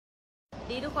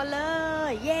ดีทุกคนเล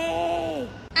ยเย้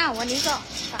วันนี้ก็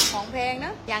ฝากของแพงน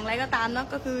ะอย่างไรก็ตามเนาะ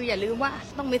ก็คืออย่าลืมว่า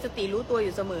ต้องมีสติรู้ตัวอ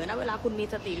ยู่เสมอนะเวลาคุณมี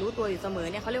สติรู้ตัวอยู่เสมอ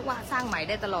เนี่ยเขาเรียกว่าสร้างใหม่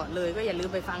ได้ตลอดเลยก็อย่าลืม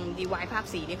ไปฟังDYภาค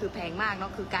4นี่คือแพงมากเนา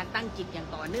ะคือการตั้งจิตอย่าง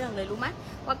ต่อเนื่องเลยรู้ไหม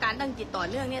ว่าการตั้งจิตต่อ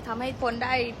เนื่องเนี่ยทำให้คนไ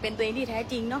ด้เป็นตัวเองที่แท้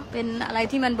จริงเนาะเป็นอะไร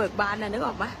ที่มันเบิกบานนะนึกอ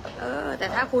อกปะแต่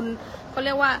ถ้าคุณเขาเ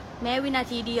รียกว่าแม้วินา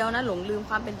ทีเดียวนะหลงลืม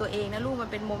ความเป็นตัวเองนะลูกมัน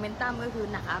เป็นโมเมนตัมก็คือ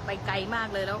หนักไปไกลมาก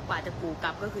เลยแล้วกว่าจะกูก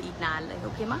ลับก็คืออีกนานเลยโอ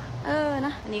เคมะน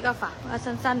ะอันนี้ก็ฝาก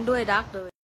สั้นๆด้วยดักเลย